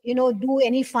go, do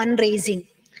any fundraising.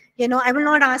 I will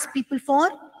not ask people for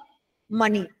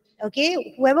money.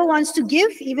 Okay. Whoever wants to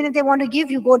give, even if they want to give,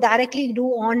 you go directly, do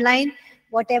online,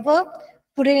 whatever,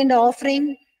 put it in the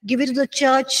offering, give it to the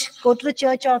church, go to the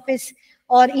church office.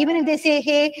 Or even if they say,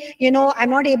 hey, I'm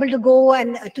not able to go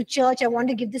and to church, I want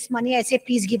to give this money. I say,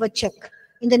 please give a check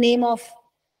in the name of,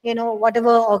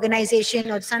 whatever organization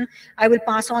or son, I will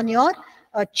pass on your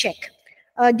check.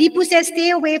 Deepu says, stay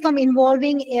away from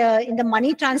involving in the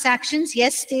money transactions.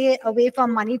 Yes, stay away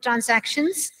from money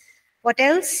transactions. What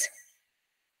else?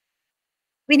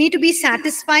 We need to be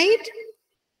satisfied.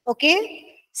 Okay?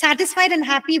 Satisfied and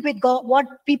happy with God, what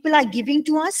people are giving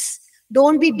to us.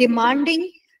 Don't be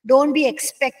demanding. Don't be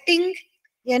expecting.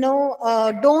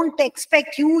 Don't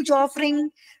expect huge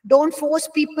offering. Don't force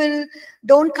people.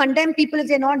 Don't condemn people if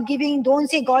they're not giving. Don't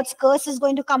say God's curse is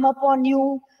going to come upon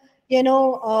you.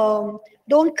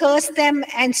 Don't curse them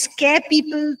and scare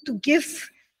people to give.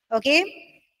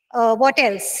 Okay? What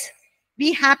else?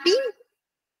 Be happy.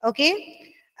 Okay?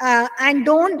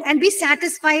 And be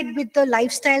satisfied with the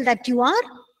lifestyle that you are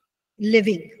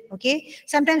living. Okay?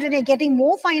 Sometimes when you're getting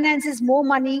more finances, more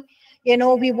money,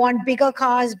 we want bigger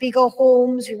cars, bigger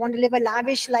homes. We want to live a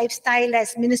lavish lifestyle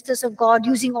as ministers of God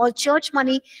using all church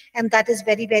money. And that is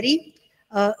very, very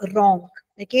wrong.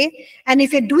 Okay? And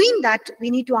if you're doing that, we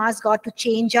need to ask God to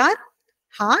change our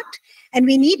heart. And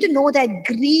we need to know that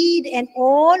greed and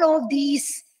all of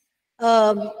these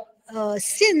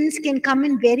sins can come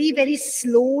in very, very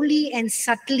slowly and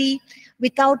subtly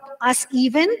without us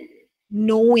even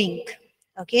knowing.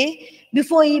 Okay,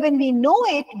 before even we know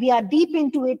it, we are deep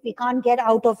into it. We can't get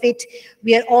out of it.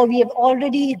 We have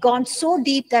already gone so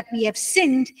deep that we have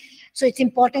sinned. So it's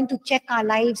important to check our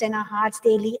lives and our hearts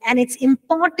daily. And it's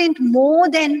important more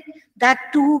than that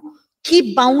to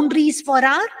keep boundaries for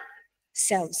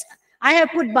ourselves. I have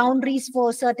put boundaries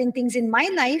for certain things in my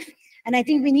life. And I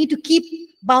think we need to keep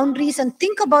boundaries and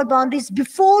think about boundaries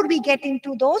before we get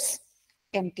into those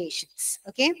temptations.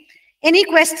 Okay. Any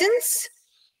questions?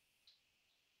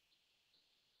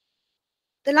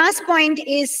 The last point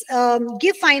is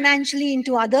give financially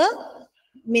into other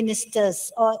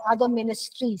ministers or other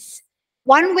ministries.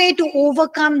 One way to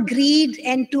overcome greed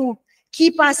and to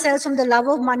keep ourselves from the love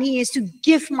of money is to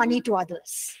give money to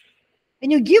others.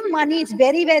 When you give money, it's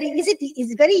very, very easy.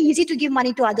 It's very easy to give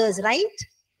money to others, right?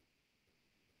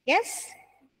 Yes?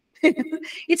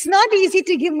 It's not easy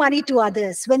to give money to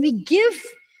others. When we give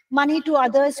money to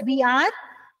others, we are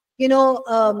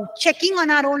checking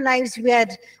on our own lives. We are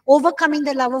overcoming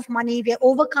the love of money. We are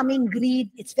overcoming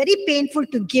greed. It's very painful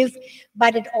to give,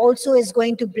 but it also is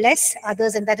going to bless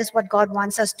others. And that is what God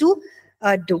wants us to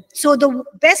do. So the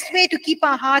best way to keep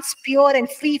our hearts pure and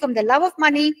free from the love of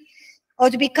money or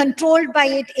to be controlled by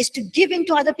it is to give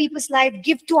into other people's life,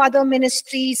 give to other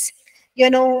ministries,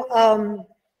 and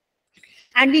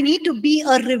we need to be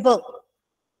a river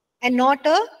and not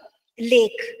a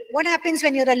lake. What happens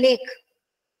when you're a lake?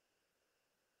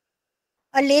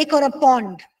 A lake or a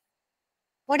pond?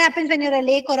 What happens when you're a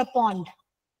lake or a pond?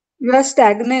 You are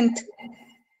stagnant.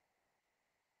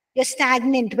 You're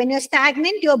stagnant. When you're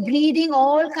stagnant, you're breeding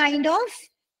all kind of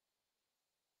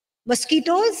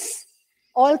mosquitoes,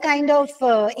 all kind of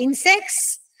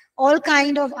insects, all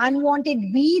kind of unwanted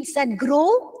weeds that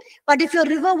grow. But if you're a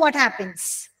river, what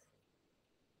happens?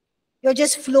 You're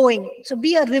just flowing. So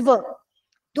be a river.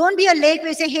 Don't be a lake where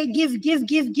you say, hey, give,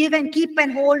 and keep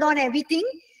and hold on everything.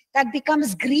 That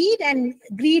becomes greed, and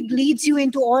greed leads you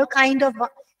into all kind of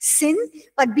sin.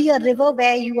 But be a river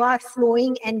where you are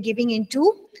flowing and giving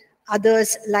into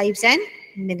others' lives and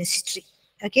ministry.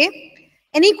 Okay?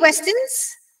 Any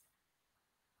questions?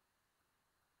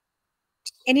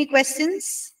 Any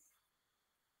questions?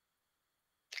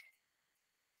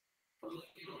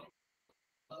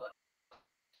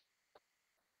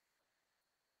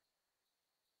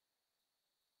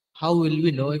 How will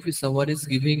we know if someone is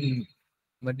giving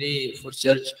money for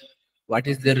church what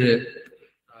is their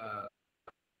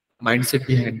mindset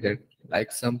behind that?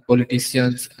 Like some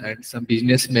politicians and some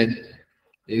businessmen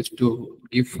used to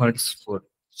give funds for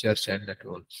church and that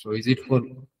all. So is it for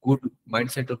good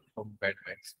mindset or from bad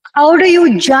mindset? How do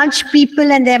you judge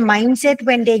people and their mindset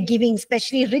when they're giving,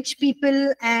 especially rich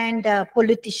people and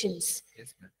politicians?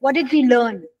 Yes, ma'am. What did we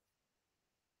learn?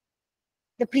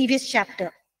 The previous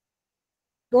chapter.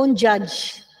 Don't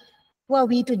judge. Who are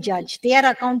we to judge? They are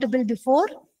accountable before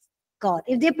God.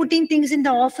 If they're putting things in the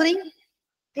offering,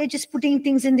 they're just putting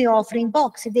things in the offering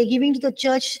box. If they're giving to the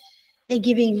church, they're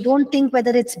giving. Don't think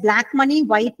whether it's black money,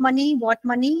 white money, what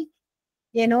money,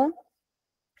 you know.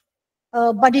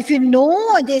 But if you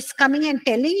know they're coming and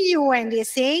telling you and they're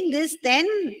saying this, then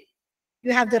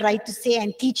you have the right to say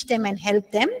and teach them and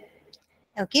help them.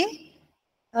 Okay.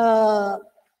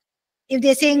 If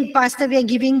they're saying, Pastor, we are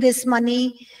giving this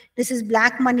money, this is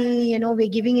black money, you know, we're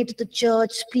giving it to the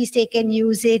church, please take and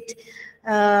use it,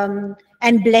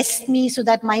 and bless me so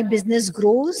that my business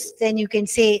grows, then you can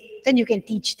say, then you can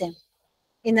teach them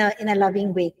in a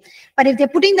loving way. But if they're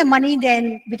putting the money,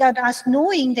 then without us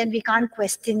knowing, then we can't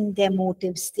question their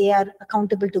motives. They are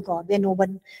accountable to God. We're no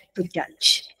one to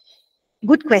judge.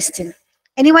 Good question.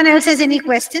 Anyone else has any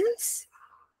questions?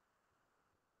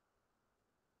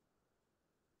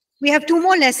 We have 2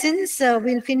 more lessons.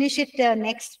 We'll finish it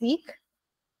next week.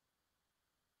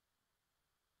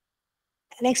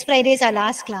 Next Friday is our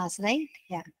last class, right?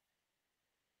 Yeah.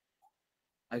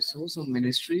 I saw some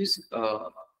ministries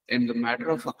in the matter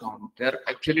of account. They're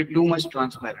actually too much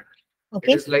transparent.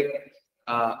 Okay. It is like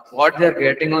what they're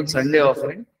getting on Sunday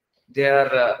offering, they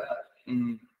are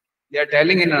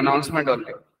telling in announcement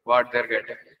only what they're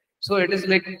getting. So it is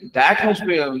like that has to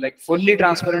be like fully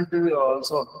transparent to you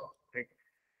also. Like,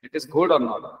 it is good or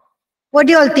not? What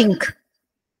do you all think?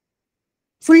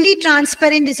 Fully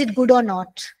transparent, is it good or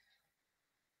not?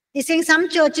 He's saying some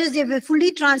churches, they were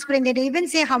fully transparent. They even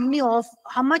say how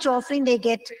much offering they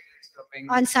get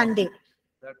on Sunday.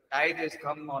 The tithe is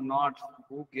come or not,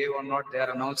 who gave or not, they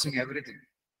are announcing everything.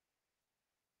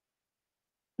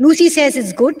 Lucy says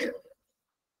it's good.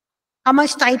 How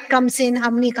much tithe comes in, how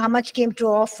much came to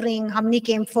offering, how many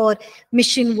came for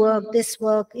mission work, this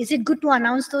work. Is it good to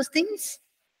announce those things?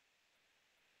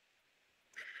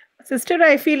 Sister,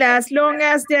 I feel as long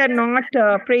as they are not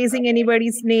praising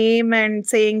anybody's name and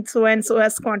saying so and so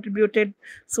has contributed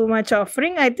so much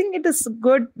offering, I think it is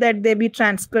good that they be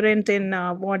transparent in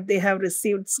what they have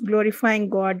received, it's glorifying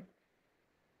God.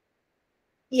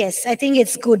 Yes, I think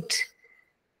it's good.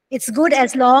 It's good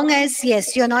as long as,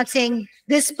 yes, you're not saying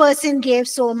this person gave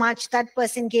so much, that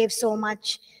person gave so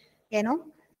much, you know.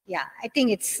 Yeah, I think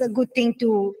it's a good thing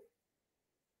to.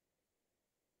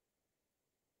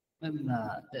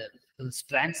 Those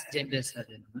transgenders are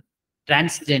there, no?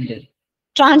 Transgender.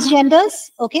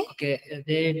 Transgenders, okay. Okay,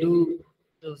 they do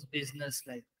those business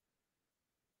like.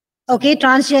 Okay,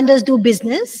 transgenders do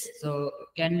business. So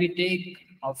can we take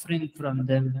offering from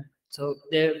them? So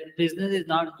their business is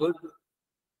not good.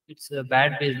 It's a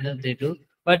bad business they do,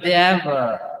 but they have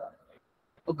a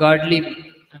godly.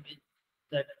 I mean,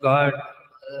 that God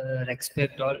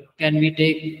respect all. Can we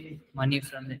take money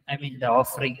from them? I mean, the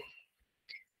offering.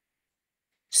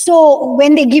 So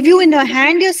when they give you in the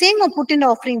hand, you're saying, or put in the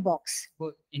offering box?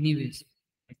 Anyways.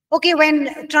 Okay, when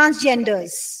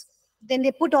transgenders, then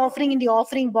they put offering in the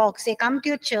offering box. They come to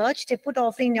your church, they put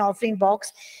offering in the offering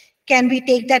box. Can we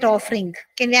take that offering?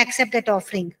 Can we accept that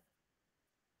offering?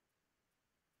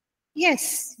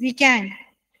 Yes, we can.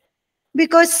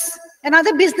 Because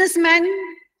another businessman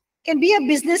can be a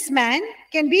businessman,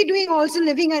 can be doing also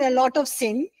living in a lot of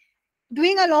sin,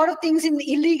 doing a lot of things in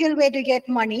the illegal way to get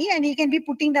money, and he can be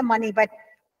putting the money, but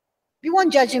we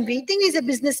won't judge him. We think he's a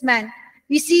businessman.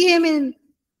 We see him in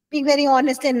being very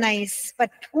honest and nice, but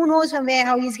who knows from where,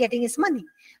 how he's getting his money.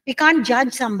 We can't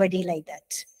judge somebody like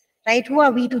that, right? Who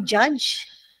are we to judge?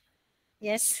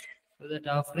 Yes. So that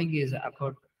offering is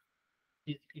about.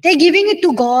 They're giving it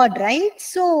to God, right?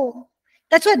 So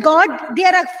that's why God, they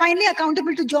are finally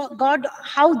accountable to God,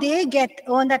 how they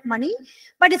earn that money.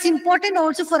 But it's important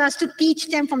also for us to teach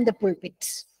them from the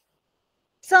pulpits.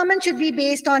 Sermon should be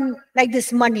based on like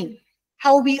this money,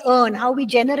 how we earn, how we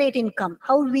generate income,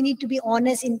 how we need to be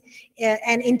honest in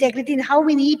and integrity, and how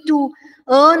we need to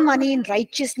earn money in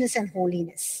righteousness and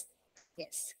holiness.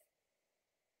 Yes.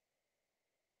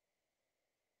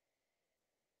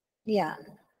 Yeah.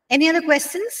 Any other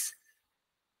questions?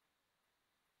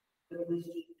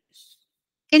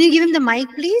 Can you give him the mic,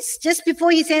 please? Just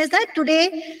before he says that,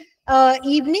 today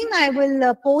evening, I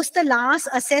will post the last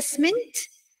assessment.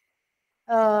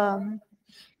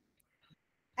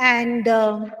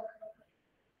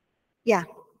 Yeah.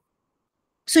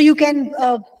 So you can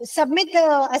submit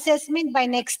the assessment by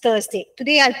next Thursday.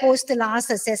 Today I'll post the last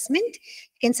assessment.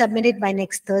 You can submit it by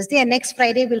next Thursday, and next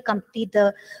Friday we'll complete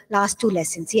the last 2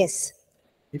 lessons. Yes.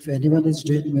 If anyone is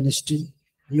doing ministry,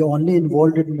 he only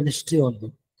involved in ministry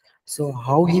only. So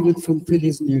how he will fulfill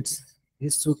his needs? He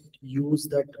should use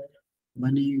that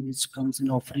money which comes in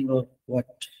offering or what?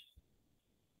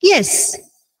 Yes.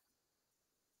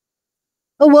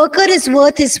 A worker is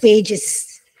worth his wages.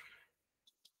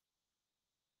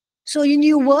 So when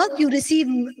you work, you receive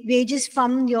wages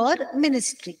from your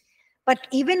ministry. But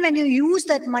even when you use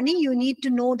that money, you need to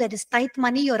know that it's tithe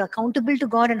money, you're accountable to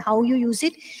God and how you use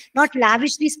it, not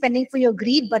lavishly spending for your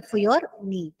greed, but for your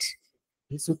need.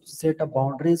 He should set a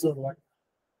boundaries or what?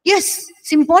 Yes,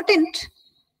 it's important.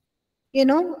 You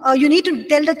know, you need to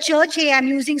tell the church, hey, I'm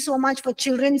using so much for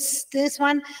children's, this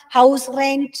one, house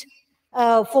rent,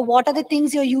 for what are the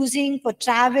things you're using, for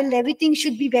travel, everything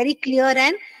should be very clear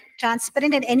and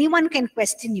transparent, and anyone can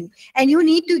question you. And you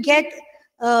need to get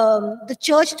the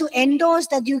church to endorse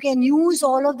that you can use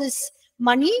all of this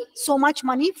money, so much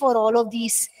money for all of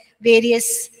these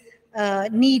various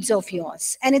needs of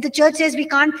yours. And if the church says we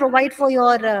can't provide for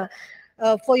your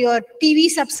TV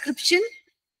subscription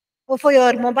or for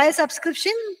your mobile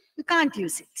subscription, you can't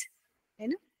use it. You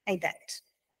know, like that.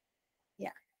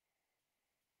 Yeah.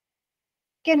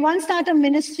 Can one start a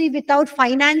ministry without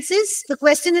finances? The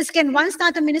question is, can one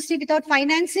start a ministry without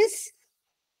finances?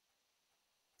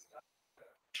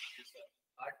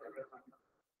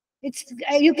 It's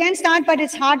you can start, but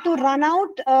it's hard to run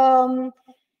out.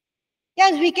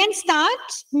 Yes, we can start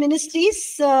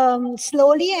ministries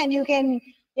slowly, and you can,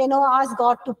 you know, ask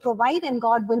God to provide, and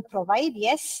God will provide.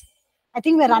 Yes, I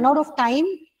think we run out of time.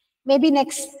 Maybe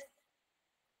next.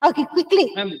 Okay,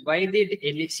 quickly. Ma'am, why did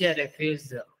Elisha refuse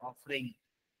the offering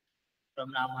from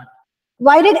Naaman?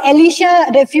 Why did Elisha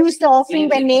refuse the offering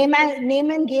when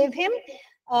Naaman gave him?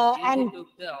 And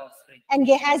Took the offering. And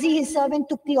Gehazi, his servant,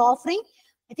 took the offering.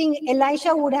 I think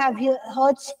Elisha would have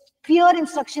heard clear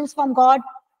instructions from God.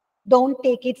 Don't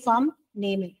take it from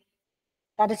Naaman.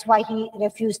 That is why he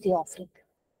refused the offering.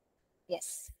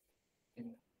 Yes.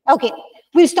 Okay,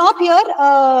 we'll stop here.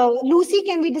 Lucy,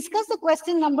 can we discuss the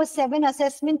question number 7,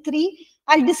 assessment 3?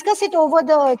 I'll discuss it over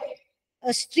the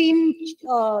stream,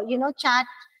 chat.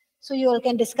 So you all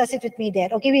can discuss it with me there.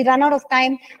 Okay, we run out of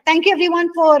time. Thank you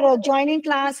everyone for joining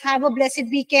class. Have a blessed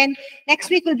weekend. Next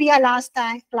week will be our last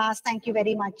class. Thank you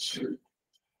very much.